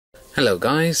Hello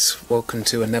guys, welcome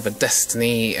to another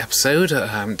Destiny episode. I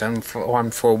haven't done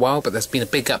one for a while, but there's been a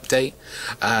big update,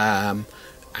 and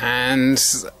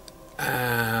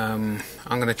I'm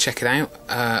going to check it out.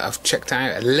 I've checked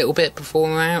out a little bit before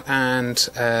now, and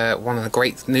one of the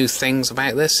great new things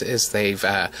about this is they've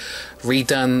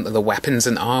redone the weapons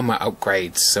and armor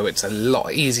upgrades, so it's a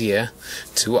lot easier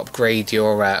to upgrade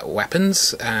your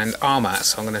weapons and armor.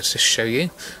 So I'm going to just show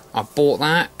you. I bought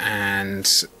that, and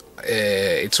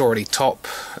it's already top.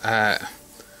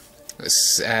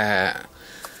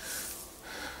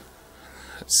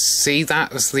 See,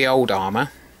 that was the old armor,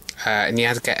 and you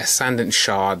had to get ascendant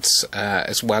shards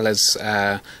as well as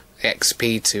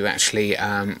XP to actually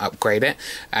upgrade it.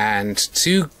 And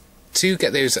to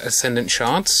get those ascendant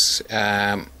shards,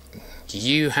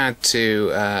 you had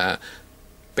to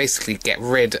basically get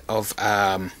rid of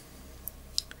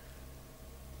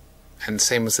and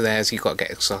same as theirs, you've got to get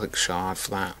exotic shard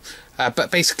for that. But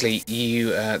basically, you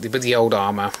with the old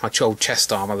armor, my old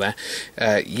chest armor there,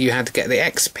 you had to get the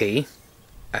XP.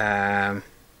 Yeah,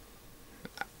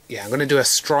 I'm going to do a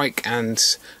strike and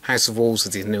House of Walls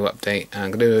with the new update. I'm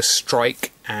going to do a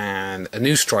strike and a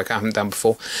new strike I haven't done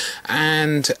before,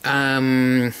 and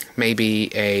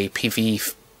maybe a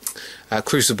PV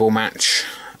Crucible match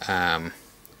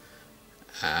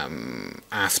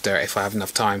after, if I have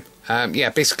enough time. Yeah,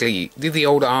 basically, the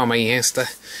old armor, you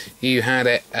had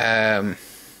it, had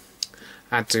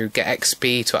to get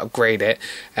XP to upgrade it,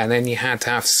 and then you had to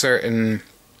have certain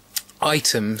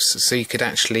items so you could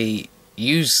actually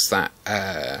use that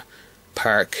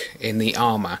perk in the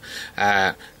armor.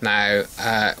 Now,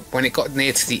 when it got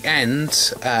near to the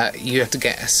end, you have to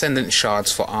get ascendant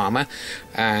shards for armor,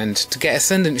 and to get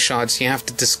ascendant shards, you have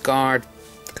to discard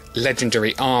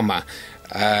legendary armor.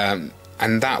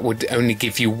 And that would only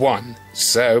give you one.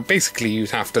 So basically,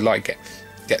 you'd have to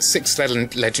get 6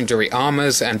 legendary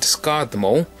armors and discard them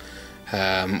all,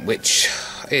 which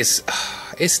is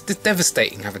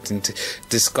devastating having to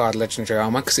discard legendary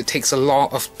armor, because it takes a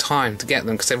lot of time to get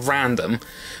them because they're random.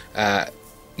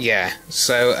 Yeah.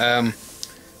 So and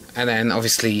then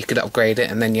obviously you could upgrade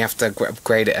it, and then you have to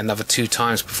upgrade it another 2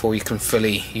 times before you can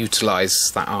fully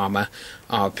utilize that armor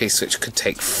piece, which could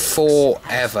take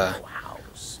forever.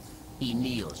 He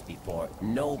kneels before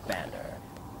no banner,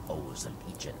 owes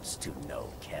allegiance to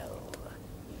no kell.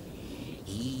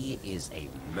 He is a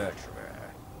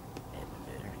murderer, and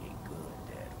very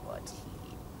good at what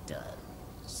he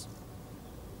does.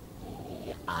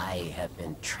 I have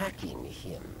been tracking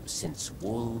him since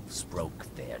wolves broke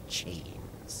their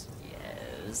chains,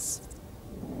 yes?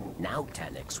 Now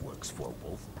Tanix works for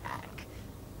Wolfpack,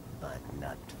 but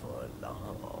not for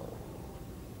long.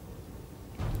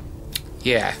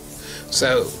 Yeah,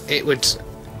 so it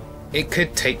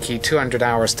could take you 200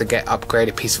 hours to get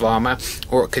upgraded piece of armor,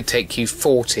 or it could take you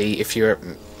 40 if you're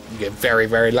very,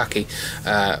 very lucky.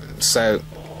 So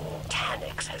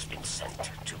Tanix has been sent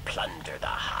to plunder the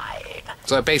hive.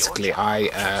 So basically,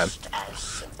 I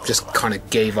just kind of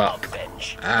gave up.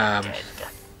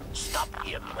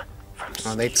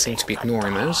 Well, they seem to be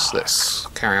ignoring those. Let's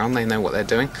carry on. They know what they're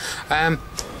doing.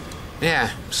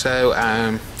 Yeah. So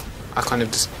I kind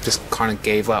of just kind of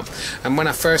gave up. And when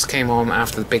I first came on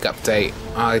after the big update,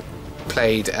 I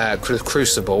played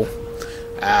Crucible,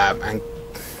 and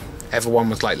everyone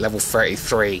was like level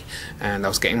 33, and I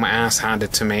was getting my ass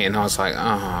handed to me, and I was like,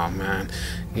 oh man,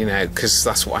 you know, because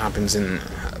that's what happens in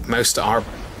most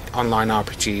online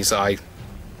RPGs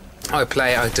I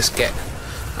play. I just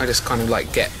kind of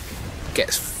like get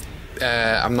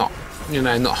I'm not, you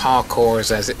know, not hardcore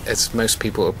as most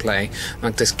people would play.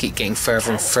 I just keep getting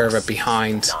further and further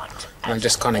behind, and I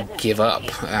just kind of give up.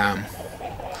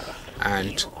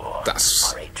 And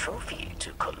that's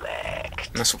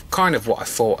kind of what I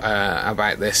thought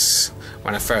about this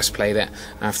when I first played it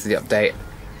after the update.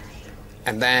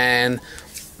 And then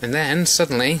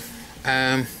suddenly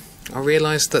I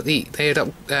realised that they had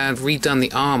redone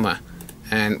the armour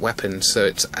and weapons, so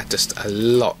it's just a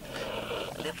lot.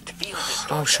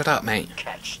 Oh, shut up, mate.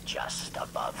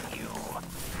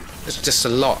 It's just a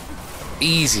lot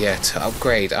easier to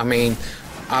upgrade. I mean,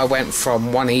 I went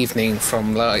from one evening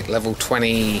from like level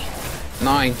 29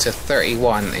 to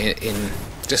 31 in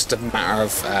just a matter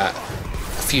of a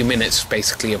few minutes,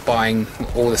 basically, of buying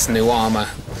all this new armor.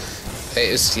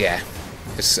 It's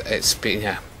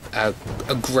been a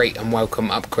great and welcome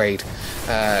upgrade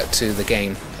to the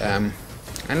game, and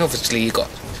obviously you got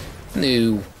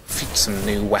some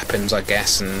new weapons, I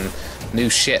guess, and new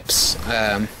ships.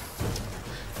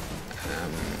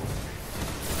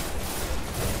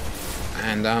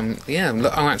 Yeah,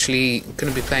 I'm actually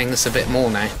going to be playing this a bit more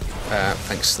now,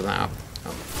 thanks to that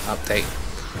update.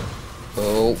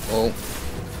 Oh.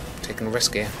 Taking a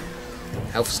risk here.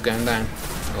 Health is going down.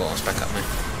 Oh, it's back up now.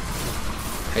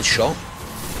 Headshot.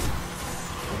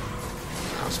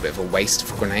 That was a bit of a waste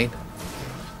of a grenade.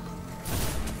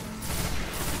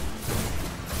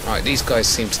 Right, these guys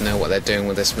seem to know what they're doing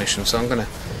with this mission, so I'm going to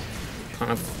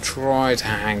kind of try to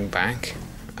hang back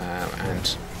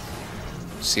and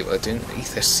see what they're doing.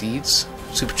 Ether seeds.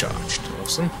 Supercharged.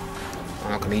 Awesome.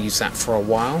 I'm not going to use that for a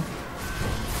while.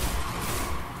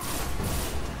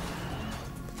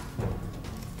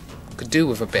 Could do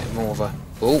with a bit more of a...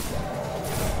 Oh!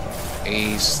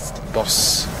 He's the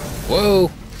boss.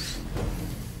 Whoa!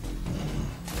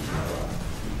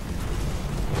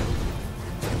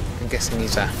 I'm guessing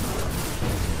he's a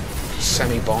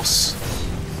semi-boss.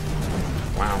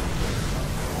 Wow.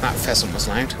 That pheasant was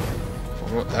loud.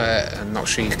 I'm not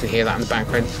sure you can hear that in the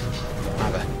background. I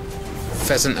have a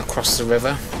pheasant across the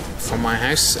river from my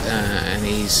house, and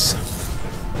he's...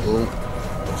 Oh,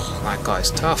 that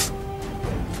guy's tough.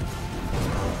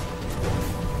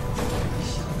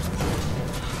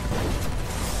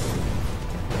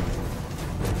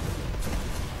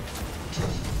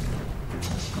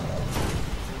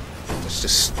 Let's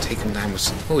just take him down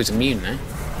with... Oh, he's immune now.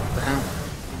 What the hell?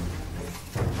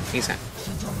 He's out.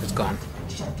 It's gone.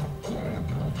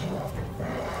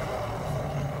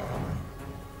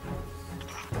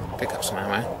 Pick up some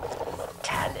ammo.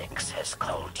 Tanix has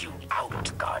called you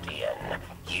out, Guardian.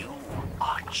 You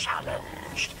are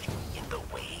challenged in the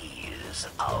ways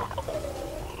of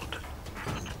old.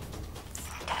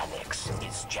 Tanix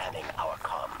is jamming our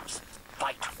comms.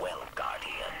 Fight well,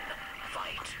 Guardian.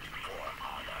 Fight for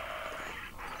honor.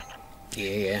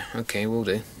 Yeah, okay, we'll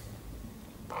do.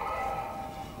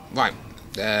 Right,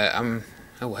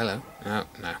 oh, hello. No.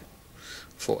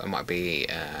 Thought it might be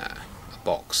a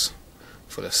box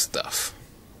full of stuff.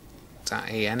 Is that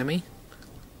a enemy?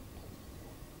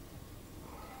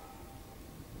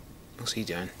 What's he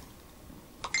doing?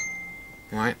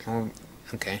 Right, well,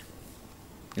 okay.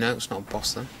 No, it's not a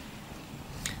boss then.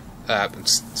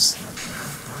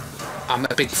 I'm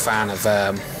a big fan of,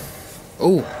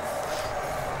 ooh!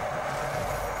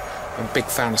 I'm a big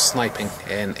fan of sniping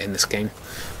in this game,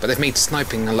 but they've made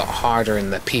sniping a lot harder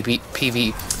in the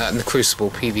in the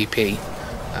Crucible PvP,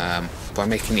 by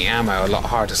making the ammo a lot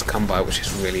harder to come by, which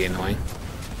is really annoying.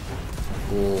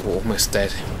 Oh, almost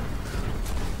dead.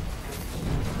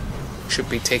 Should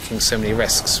be taking so many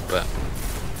risks, but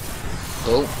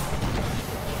oh.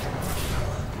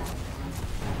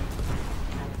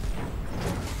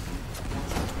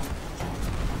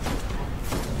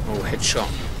 Oh, headshot.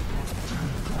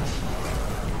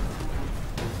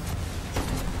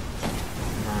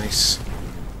 Nice.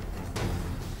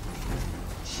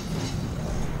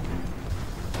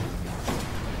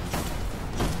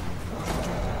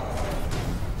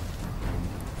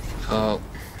 Oh,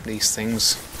 these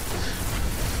things.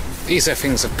 These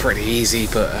things are pretty easy,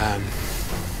 but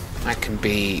they can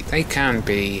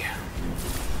be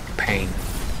a pain,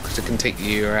 because it can take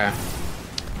your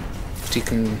you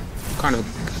can kind of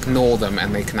ignore them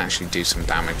and they can actually do some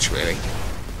damage, really.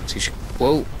 So you should...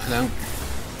 Whoa, hello.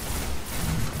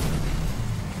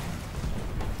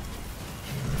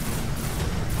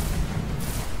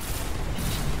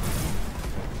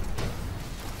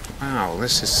 Wow,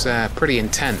 this is pretty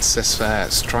intense, this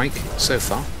strike so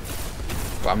far.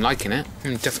 But I'm liking it.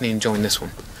 I'm definitely enjoying this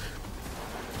one.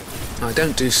 I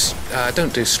don't do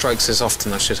strikes as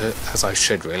often as I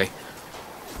should, really.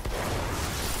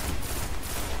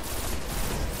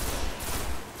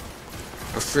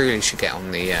 I really should get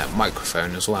on the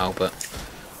microphone as well, but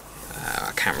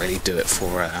I can't really do it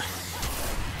for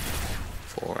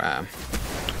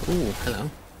ooh,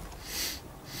 hello.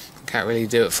 Can't really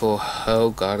do it for... Oh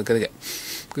god, I'm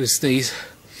gonna sneeze.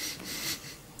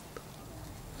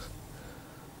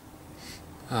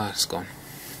 Ah, it's gone.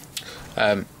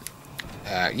 Yeah,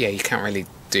 you can't really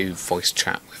do voice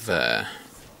chat with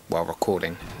while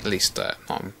recording. At least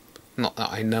not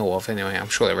that I know of. Anyway, I'm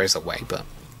sure there is a way, but.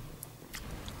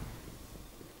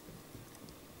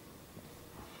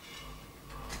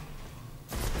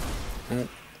 Oh.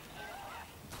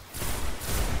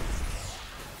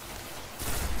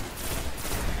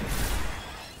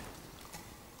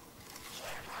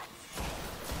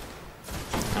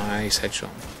 Nice headshot.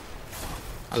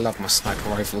 I love my sniper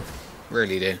rifle,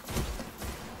 really do.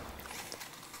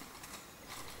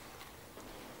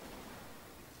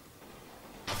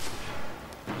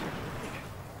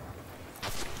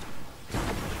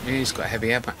 Yeah, he's got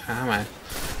heavy ammo. I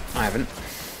haven't.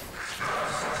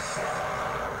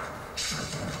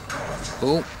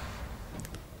 Oh,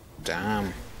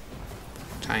 damn!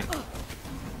 Tank.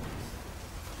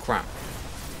 Crap.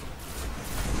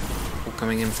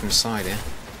 coming in from the side here.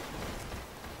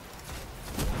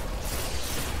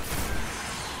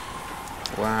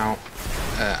 Wow.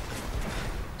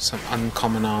 Some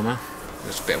uncommon armour.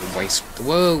 There's a bit of a waste.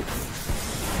 Whoa!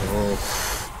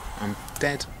 Oh, I'm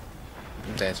dead.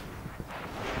 I'm dead.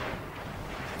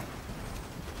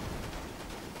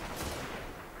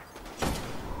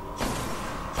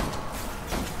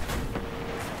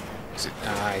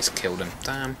 Ah, he's killed him.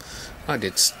 Damn. I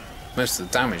did most of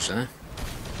the damage there.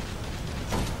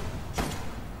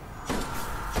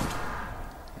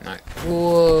 Right.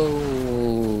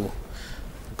 Whoa!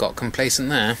 Got complacent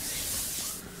there.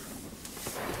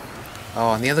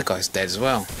 Oh, and the other guy's dead as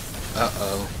well.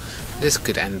 Uh-oh. This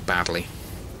could end badly.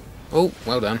 Oh,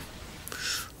 well done.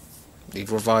 He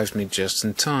revived me just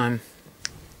in time.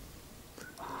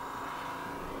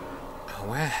 Oh,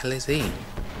 where the hell is he?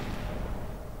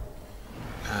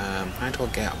 How do I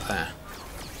get up there?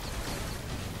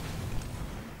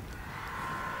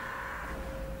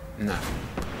 No.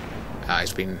 Ah,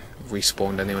 he's been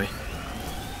respawned anyway.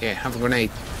 Yeah, have a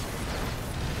grenade.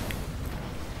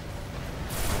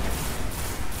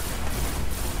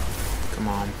 Come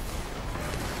on.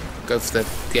 Go for the...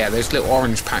 Yeah, those little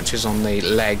orange patches on the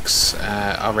legs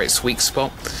are its weak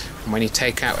spot. And when you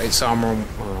take out its armour on...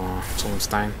 Oh, it's almost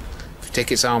down. If you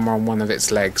take its armour on one of its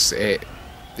legs,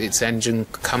 its engine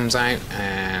comes out,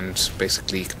 and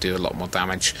basically you can do a lot more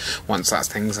damage once that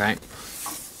thing's out.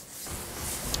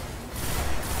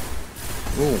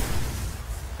 Ooh,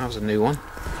 that was a new one.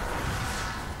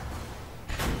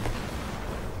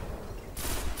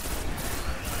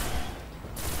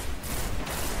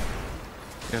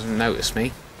 He doesn't notice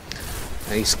me.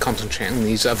 He's concentrating on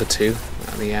these other two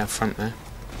at the front there.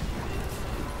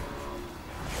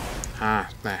 Ah,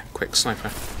 there, quick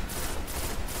sniper.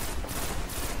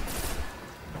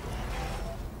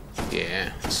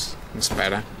 Yeah, that's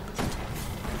better.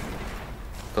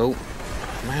 Oh,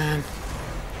 man.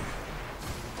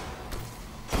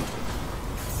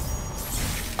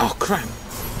 Oh, crap.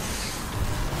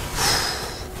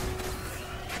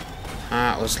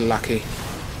 That was lucky.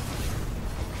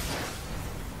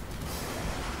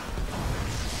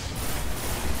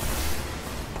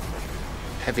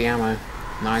 Heavy ammo.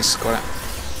 Nice, got it.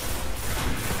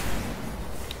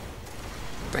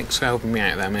 Thanks for helping me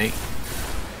out there, mate.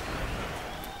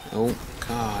 Oh,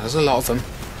 God, there's a lot of them.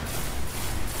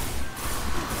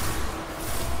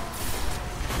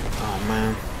 Oh,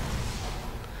 man.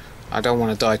 I don't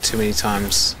want to die too many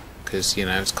times, because, you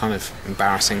know, it's kind of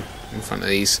embarrassing in front of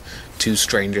these two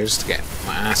strangers to get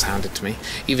my ass handed to me.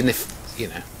 Even if, you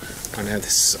know, I know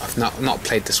this, I've not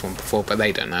played this one before, but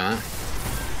they don't know that.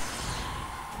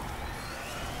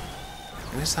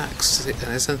 Where's that?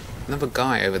 There's another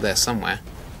guy over there somewhere.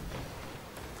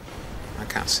 I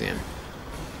can't see him.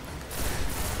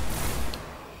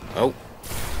 Oh.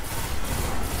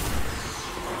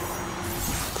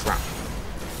 Crap.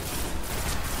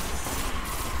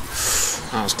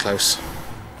 That was close.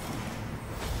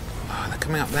 Oh, they're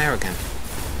coming up there again.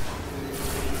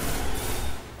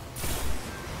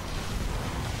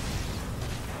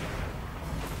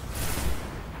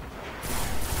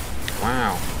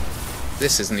 Wow.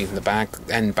 This isn't even the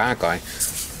end bad guy.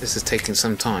 This is taking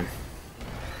some time.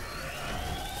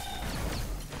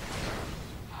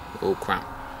 Oh, crap.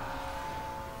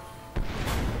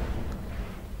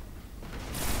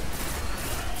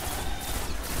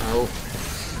 Oh.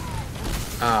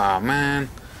 Ah, oh, man.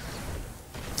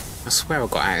 I swear I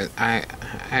got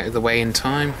out of the way in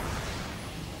time.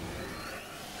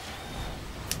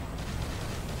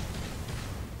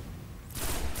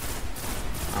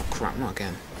 Oh, crap, not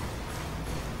again.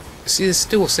 See, there's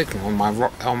still a signal on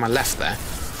my left there.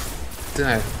 Don't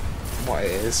know what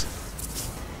it is.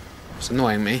 It's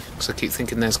annoying me, because I keep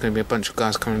thinking there's going to be a bunch of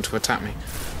guys coming to attack me.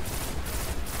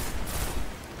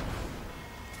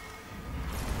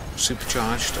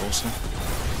 Supercharged, awesome.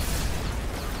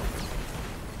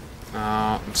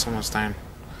 Oh, someone's down.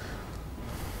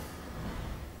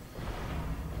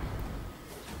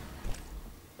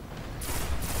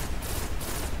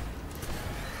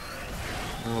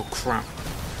 Oh, crap.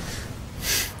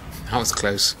 That was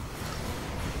close.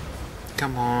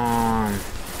 Come on.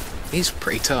 He's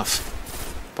pretty tough.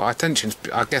 But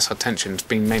I guess our attention's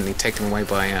been mainly taken away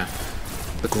by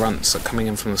the grunts that are coming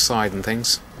in from the side and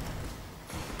things.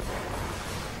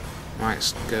 Right,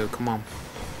 let's go, come on.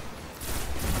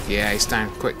 Yeah, he's down,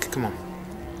 quick, come on.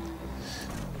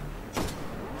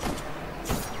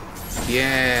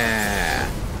 Yeah!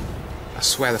 I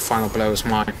swear the final blow is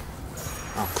mine.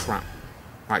 Oh, crap.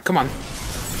 Right, come on.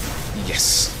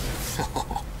 Yes!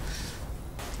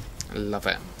 I love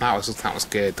it. That was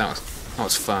good. That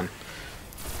was fun.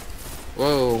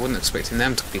 Whoa, wasn't expecting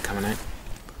them to be coming out.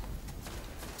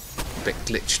 A bit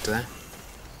glitched there.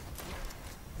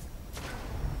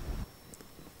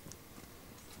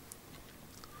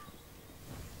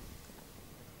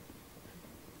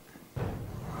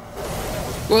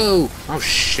 Whoa! Oh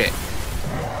shit.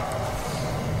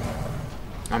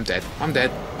 I'm dead. I'm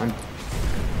dead. I'm...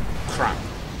 Crap.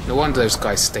 No wonder those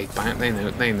guys stayed back. They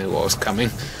knew what was coming.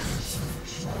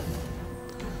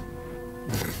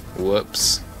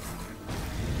 Whoops.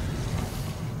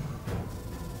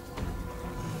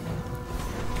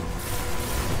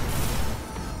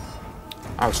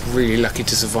 I was really lucky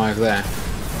to survive there.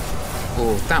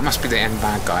 Oh, that must be the end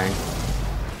bad guy.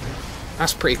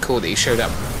 That's pretty cool that he showed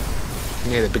up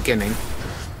near the beginning.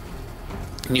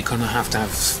 And you kind of have to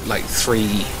have like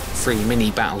three mini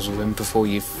battles with him before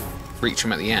you reach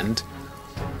him at the end.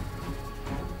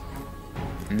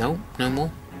 No, no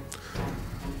more.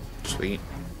 Sweet.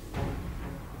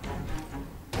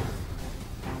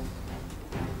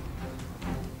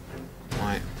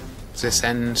 Right, does this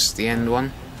end the end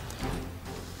one?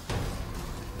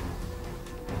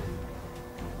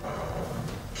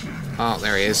 Oh,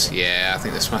 there he is. Yeah, I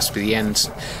think this must be the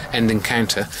end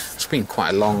encounter. It's been quite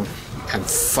a long and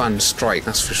fun strike,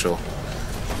 that's for sure.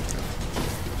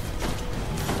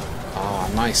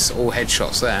 Oh, nice. All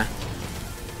headshots there.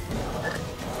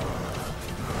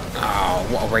 Oh,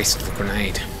 what a waste of a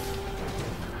grenade.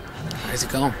 Where's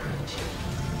it gone?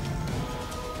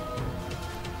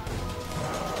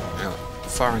 Oh,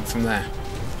 firing from there.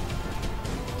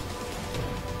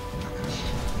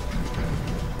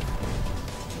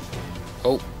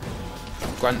 Oh,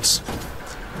 grunts.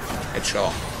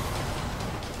 Headshot.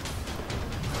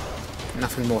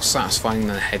 Nothing more satisfying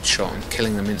than a headshot and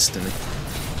killing them instantly.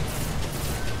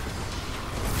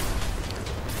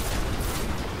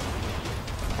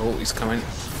 Oh, he's coming.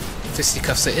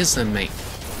 Fisticuffs it is then, mate.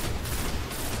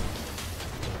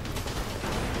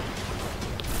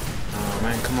 Oh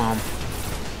man, come on.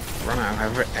 Run out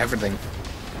of everything.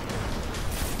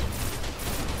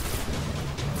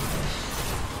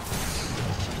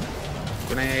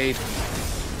 Grenade.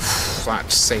 That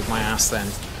just saved my ass then.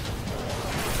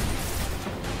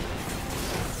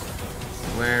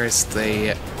 Where is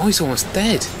the... Oh, he's almost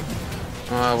dead.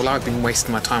 Well, I've been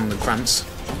wasting my time on the grunts.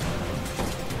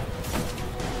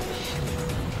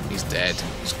 He's dead.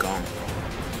 He's gone.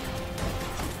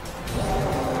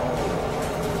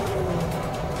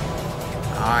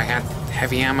 Oh, I had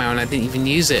heavy ammo and I didn't even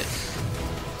use it.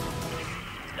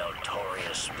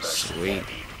 Sweet.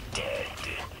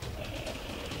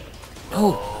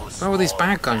 Oh, where were these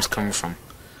bad guns coming from?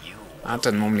 That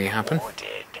doesn't normally happen.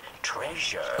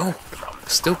 Oh,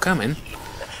 still coming.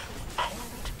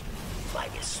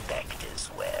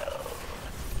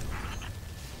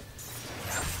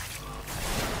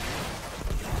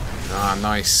 Ah,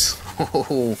 nice.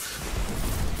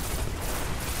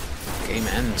 Game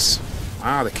ends.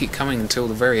 Wow, they keep coming until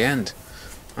the very end.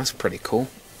 That's pretty cool.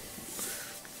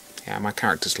 Yeah, my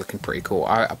character's looking pretty cool.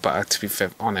 But to be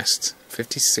honest,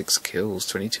 56 kills,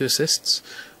 22 assists,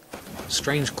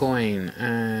 strange coin,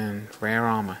 and rare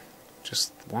armor.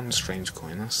 Just one strange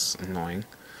coin, that's annoying.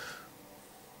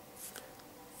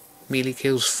 Melee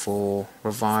kills 4,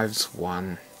 revives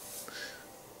 1.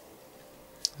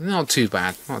 Not too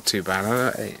bad, not too bad.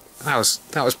 That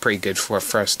was pretty good for a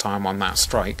first time on that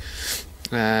strike.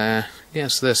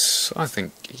 Yes, this, I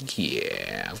think,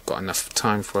 yeah, I've got enough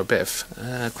time for a bit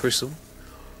of Crucible.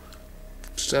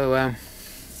 So,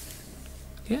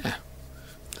 yeah,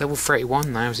 level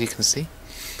 31 now, as you can see.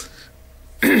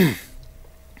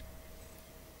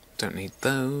 Don't need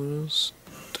those,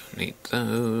 don't need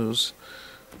those.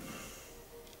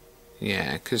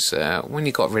 Yeah, because when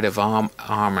you got rid of armor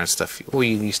and stuff, all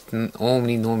you used to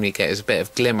normally get is a bit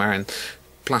of glimmer and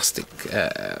plastic,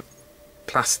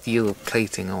 plasteel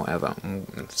plating or whatever.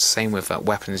 And same with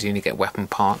weapons, you only get weapon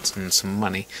parts and some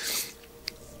money.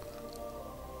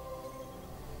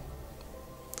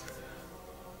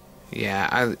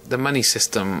 Yeah, the money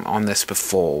system on this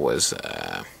before was,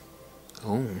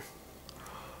 oh,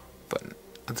 but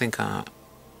I think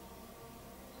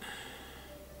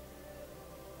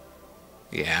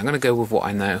yeah, I'm gonna go with what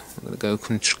I know. I'm gonna go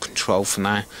control for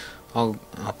now. I'll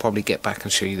probably get back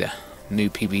and show you the new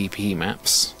PvP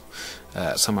maps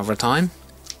some other time.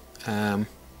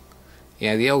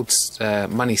 Yeah, the old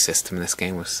money system in this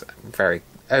game was very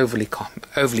overly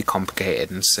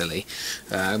complicated and silly.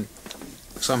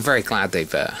 So I'm very glad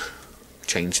they've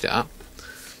changed it up.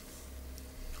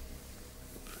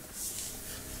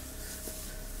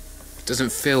 It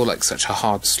doesn't feel like such a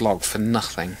hard slog for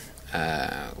nothing.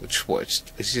 Which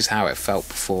is how it felt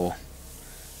before.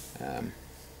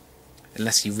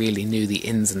 unless you really knew the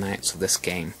ins and outs of this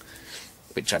game,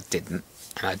 which I didn't,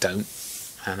 and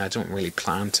I don't really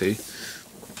plan to.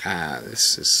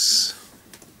 This is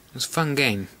a fun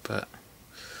game, but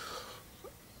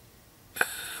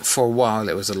for a while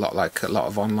it was a lot like a lot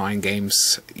of online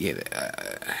games. You know,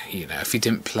 if you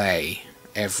didn't play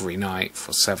every night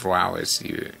for several hours,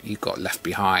 you got left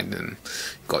behind and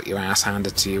got your ass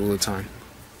handed to you all the time.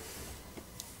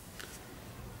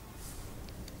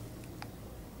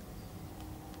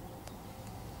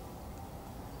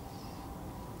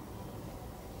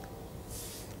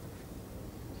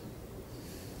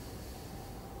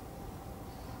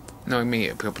 Knowing me,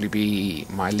 it'd probably be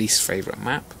my least favourite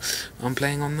map I'm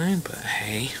playing on now, but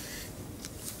hey.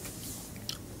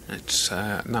 It's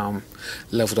now I'm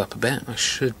leveled up a bit, I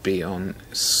should be on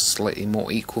slightly more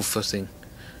equal footing.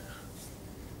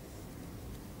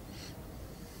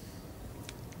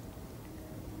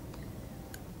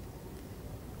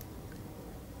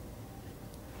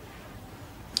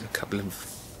 A couple of...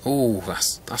 oh,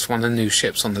 that's one of the new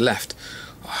ships on the left.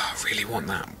 Oh, I really want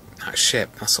that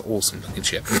ship. That's an awesome looking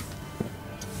ship.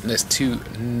 And there's two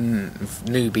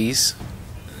newbies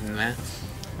in there,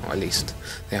 or at least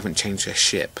they haven't changed their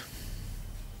ship.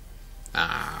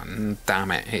 Ah,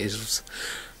 damn it!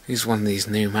 It's one of these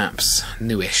new maps,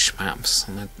 newish maps,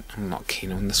 and I'm not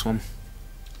keen on this one.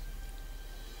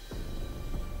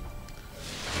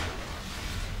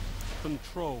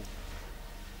 Control.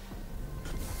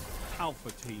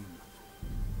 Alpha team.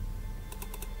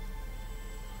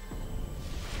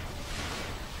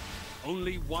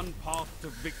 Only one path to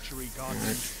victory, Guardian.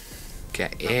 Right.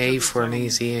 Get A for an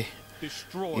easy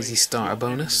starter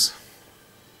bonus.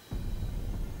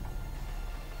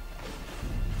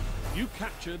 You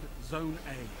captured Zone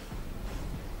A.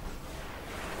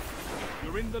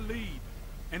 You're in the lead.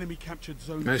 Enemy captured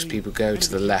Zone B. Most people go to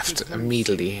the left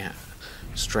immediately,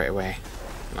 straight away,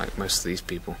 like most of these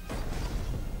people.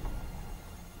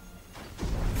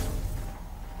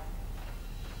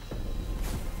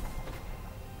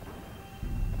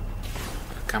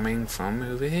 Coming from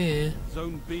over here.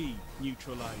 Zone B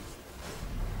neutralized.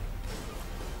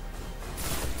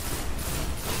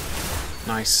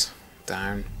 Nice.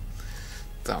 Down.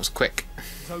 That was quick.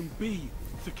 Zone B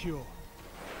secure.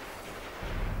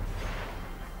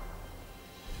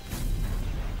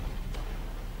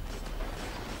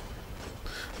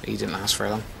 He didn't last very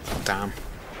long. Damn.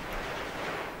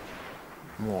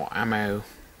 More ammo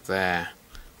there,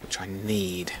 which I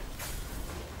need.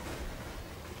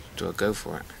 Do I go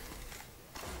for it?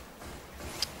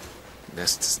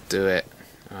 Let's just do it.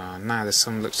 Oh, now there's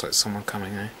looks like someone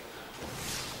coming, eh?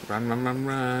 Run, run, run,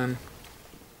 run.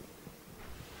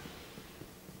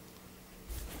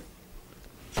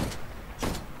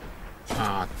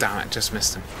 Ah, oh, damn it, just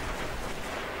missed him.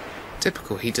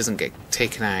 Typical, he doesn't get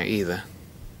taken out either.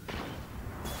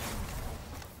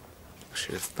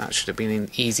 That should have been an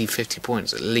easy 50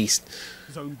 points at least.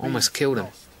 Almost killed him.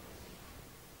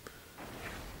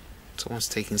 Someone's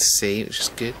taking C, which is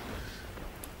good.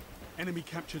 Enemy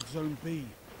captured Zone B.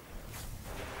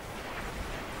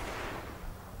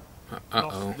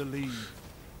 Uh-oh. The lead.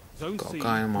 Zone Got a C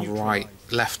guy on my right,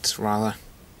 left rather.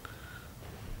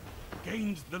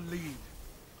 Gained the lead.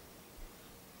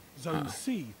 Zone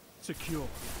C secure.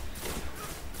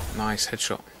 Nice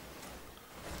headshot.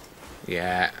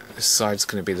 Yeah, this side's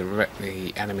going to be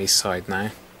the enemy side now.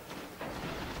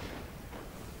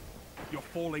 You're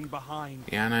falling behind.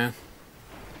 Yeah, I know.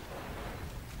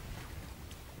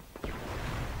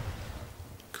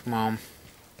 Come on.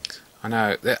 I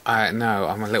know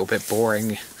I'm a little bit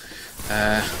boring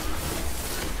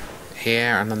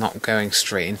here, and I'm not going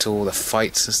straight into all the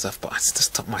fights and stuff, but it's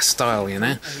just my style, you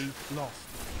know.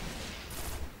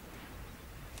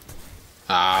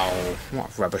 Oh,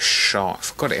 what a rubbish shot.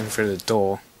 If I got it in through the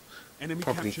door,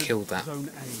 probably killed that.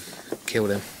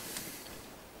 Killed him.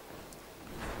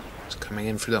 He's coming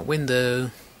in through that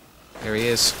window. There he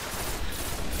is.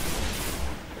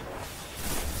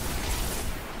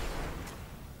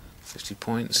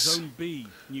 Points.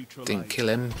 Didn't kill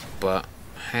him, but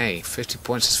hey, 50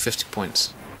 points is 50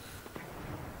 points.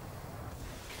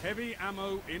 Heavy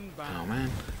ammo inbound. Oh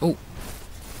man. Oh.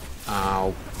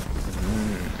 Ow.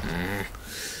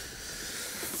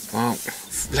 Well,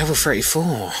 level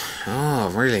 34.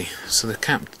 Oh, really? So the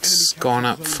cap's gone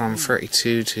up from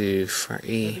 32 to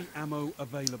 30. Heavy ammo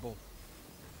available.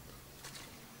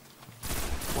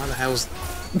 Why the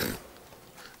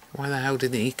hell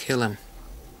didn't he kill him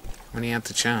when he had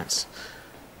the chance?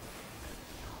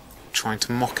 Trying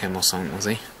to mock him or something, was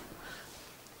he?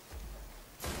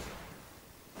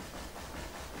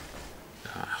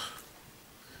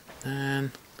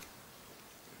 And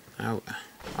oh,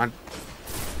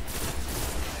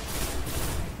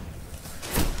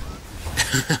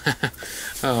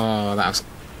 Oh, that was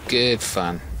good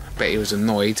fun. I bet he was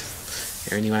annoyed.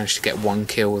 He only managed to get 1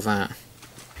 kill with that.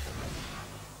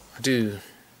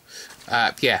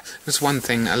 Yeah, that's one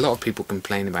thing a lot of people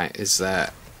complain about is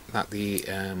that the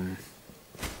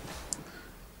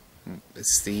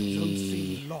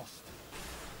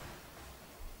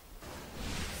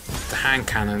hand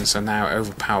cannons are now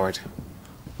overpowered.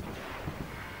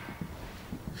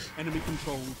 Enemy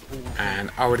controls all.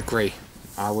 And I would agree.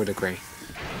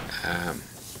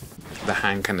 The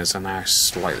hand cannons are now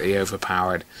slightly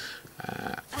overpowered.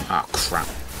 Oh crap.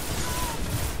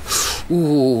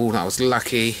 Ooh, that was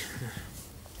lucky.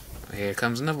 Here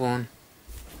comes another one.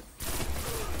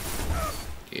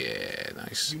 Yeah,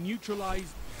 nice. You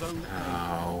neutralized zone A.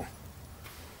 Oh.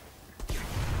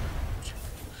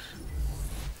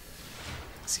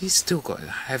 He's still got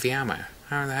heavy ammo.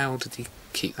 How the hell did he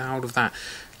keep hold of that?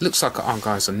 Looks like our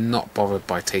guys are not bothered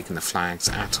by taking the flags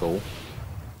at all.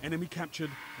 Enemy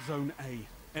captured zone A. Enemy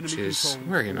Which is controls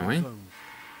very all annoying. zones.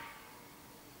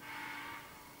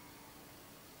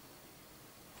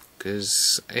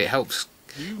 Because it helps,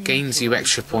 You gains you neutralized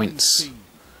extra zone points. C.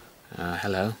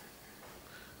 Hello.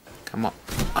 Come on.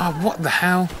 Oh, what the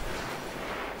hell?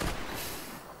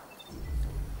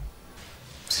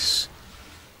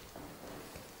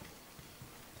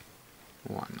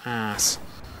 What an ass.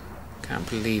 Can't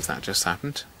believe that just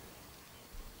happened.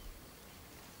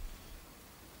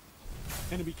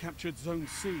 Enemy captured zone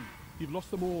C. You've lost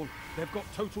them all. They've got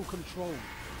total control.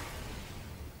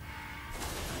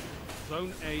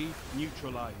 Zone A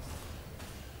neutralized.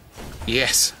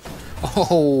 Yes.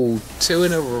 Oh, 2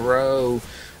 in a row.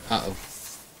 Uh-oh.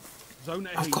 Zone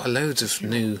A. I've got loads of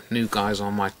new guys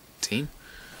on my team.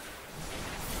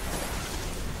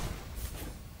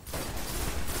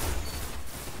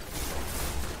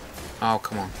 Oh,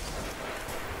 come on.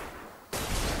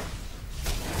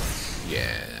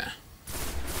 Yeah.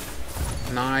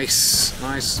 Nice.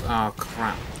 Nice. Oh,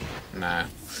 crap. No.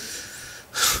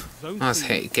 Zone I was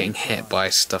C getting hit by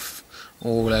stuff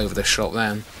all over the shop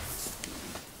then.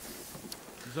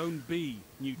 Zone B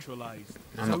neutralized.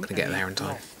 I'm not Zone going to get A there in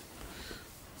time.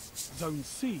 lost. Zone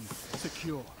C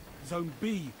secure. Zone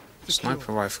B secure.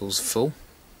 Sniper rifle's full.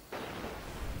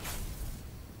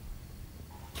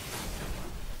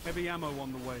 Heavy ammo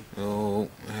on the way. Oh,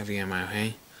 heavy ammo,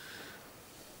 hey?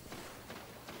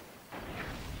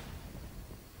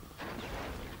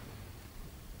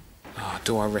 Oh,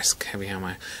 do I risk heavy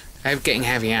ammo? Getting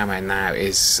heavy ammo now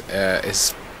is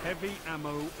Heavy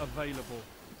ammo available.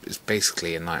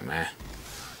 basically a nightmare.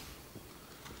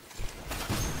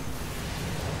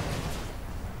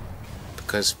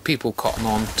 Because people cotton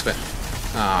on to it.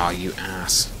 Ah, oh, you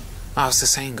ass. Oh, it's the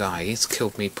same guy. He's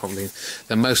killed me probably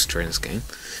the most during this game.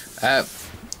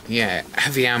 Yeah,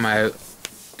 heavy ammo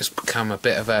has become a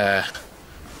bit of a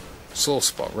sore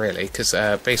spot, really, because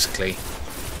basically...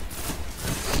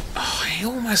 Oh, he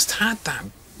almost had that.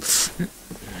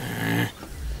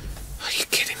 Are you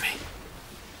kidding me?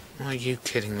 Are you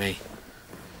kidding me?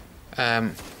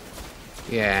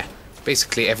 Yeah,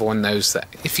 basically everyone knows that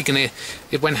if you're gonna...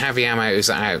 When heavy ammo is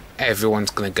out,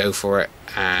 everyone's gonna go for it,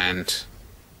 and...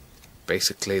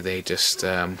 Basically, they just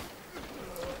will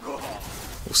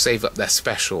save up their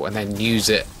special and then use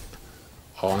it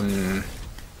on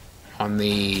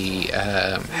the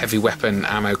heavy weapon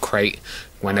ammo crate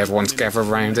when everyone's gathered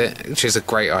around it, which is a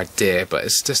great idea. But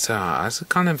it's just it's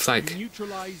kind of like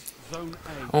I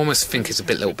almost think it's a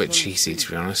little bit cheesy,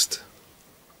 to be honest.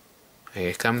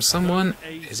 Here comes someone.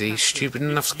 Is he stupid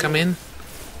enough to come in?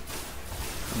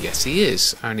 Yes, he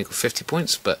is. I only got 50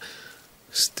 points, but.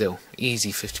 Still,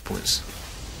 easy 50 points.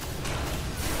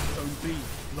 Zone B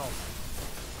lost.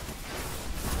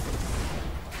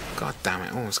 God damn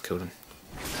it, almost killed him.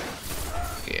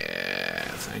 Yeah,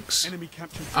 thanks. Enemy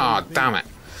captured Ah, zone B. damn it.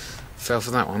 Fell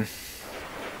for that one.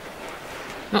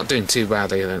 Not doing too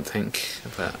badly, I don't think,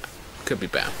 but could be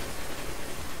better.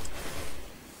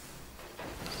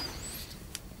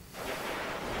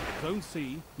 Zone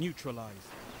C neutralized.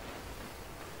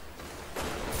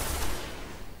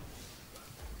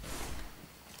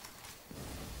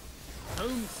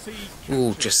 Zone C Ooh,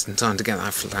 captured. just in time to get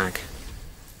that flag.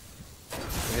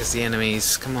 There's the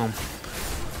enemies, come on.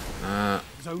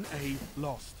 Zone A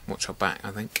lost. Watch our back,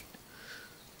 I think.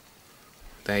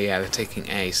 They're taking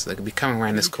A, so they're going to be coming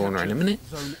around this corner in a minute.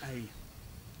 Zone A.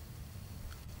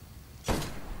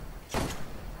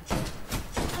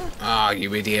 Ah,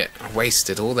 you idiot. I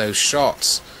wasted all those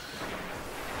shots.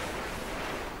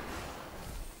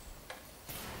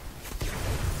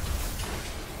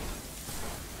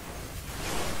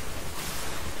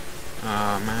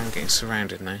 Oh man, I'm getting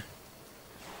surrounded now.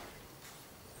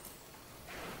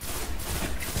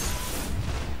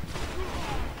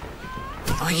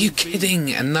 Are you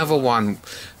kidding? Another one.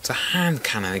 It's a hand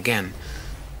cannon again.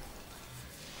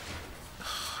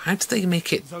 How did they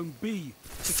make it Zone B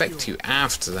affect secure. you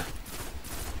after the...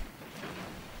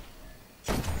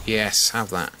 Yes, have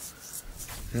that.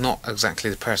 Not exactly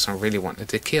the person I really wanted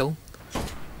to kill.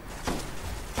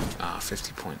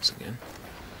 50 points again.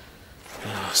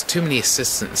 There's too many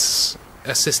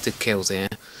assisted kills here.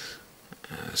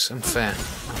 It's unfair.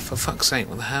 Oh, for fuck's sake,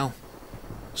 what the hell?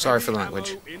 Sorry for the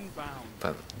language.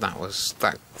 But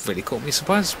that really caught me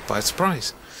by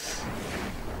surprise.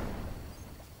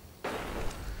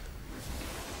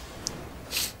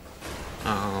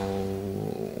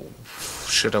 Oh,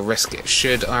 should I risk it?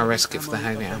 Should I risk it for the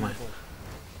heavy ammo?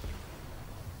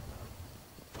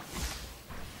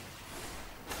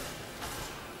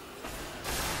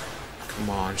 Come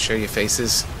on, show your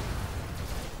faces.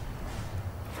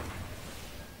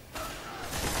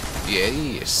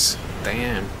 Yes,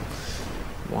 damn.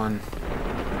 One.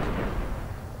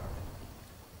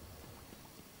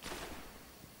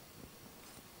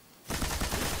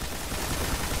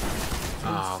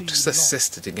 Oh, just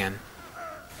assisted again.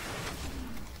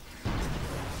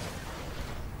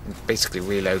 Basically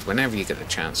reload whenever you get the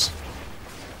chance.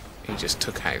 He just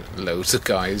took out loads of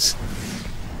guys.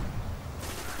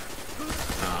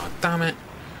 Oh, damn it.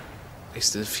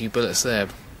 Wasted a few bullets there.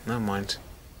 Never mind.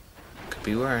 Could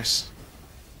be worse.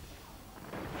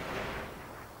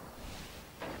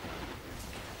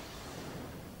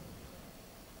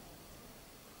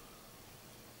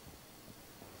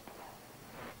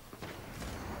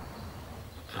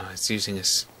 It's using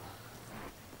us.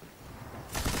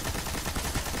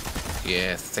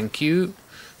 Yeah, thank you.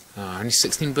 Only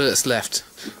 16 bullets left.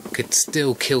 Could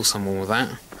still kill someone with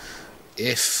that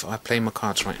if I play my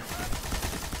cards right.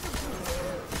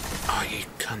 Oh, you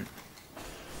cunt.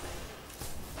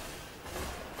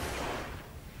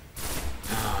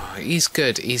 Oh, he's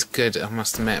good, I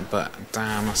must admit, but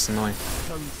damn, that's annoying.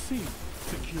 Zone C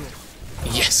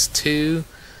secure. Yes, 2.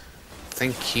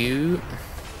 Thank you.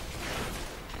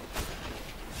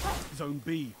 Zone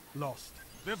B lost.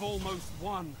 They've almost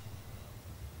won.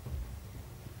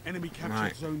 Enemy captured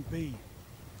Right. Zone B.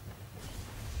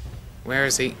 Where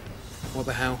is he? What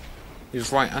the hell? He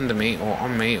was right under me, or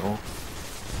on me, or...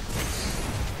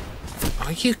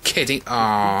 Are you kidding?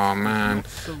 Oh, man. Not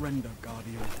surrender,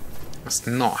 Guardian. That's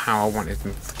not how I wanted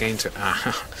the game to...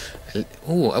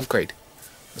 Ooh, upgrade.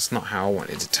 That's not how I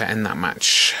wanted it to end that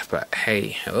match. But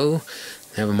hey, oh,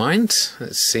 never mind.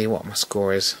 Let's see what my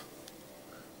score is.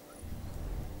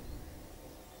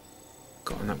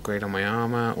 Got an upgrade on my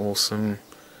armor. Awesome.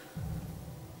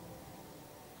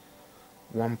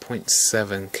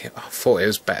 1.7. I thought it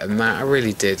was better than that. I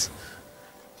really did.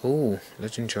 Ooh,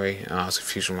 legendary. Oh, it's a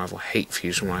fusion rifle. I hate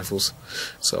fusion rifles,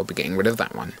 so I'll be getting rid of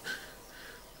that one.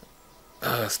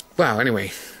 Well,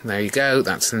 anyway, there you go.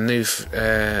 That's a new,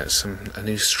 a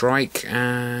new strike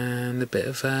and a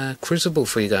bit of crucible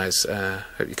for you guys.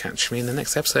 Hope you catch me in the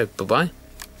next episode. Bye bye.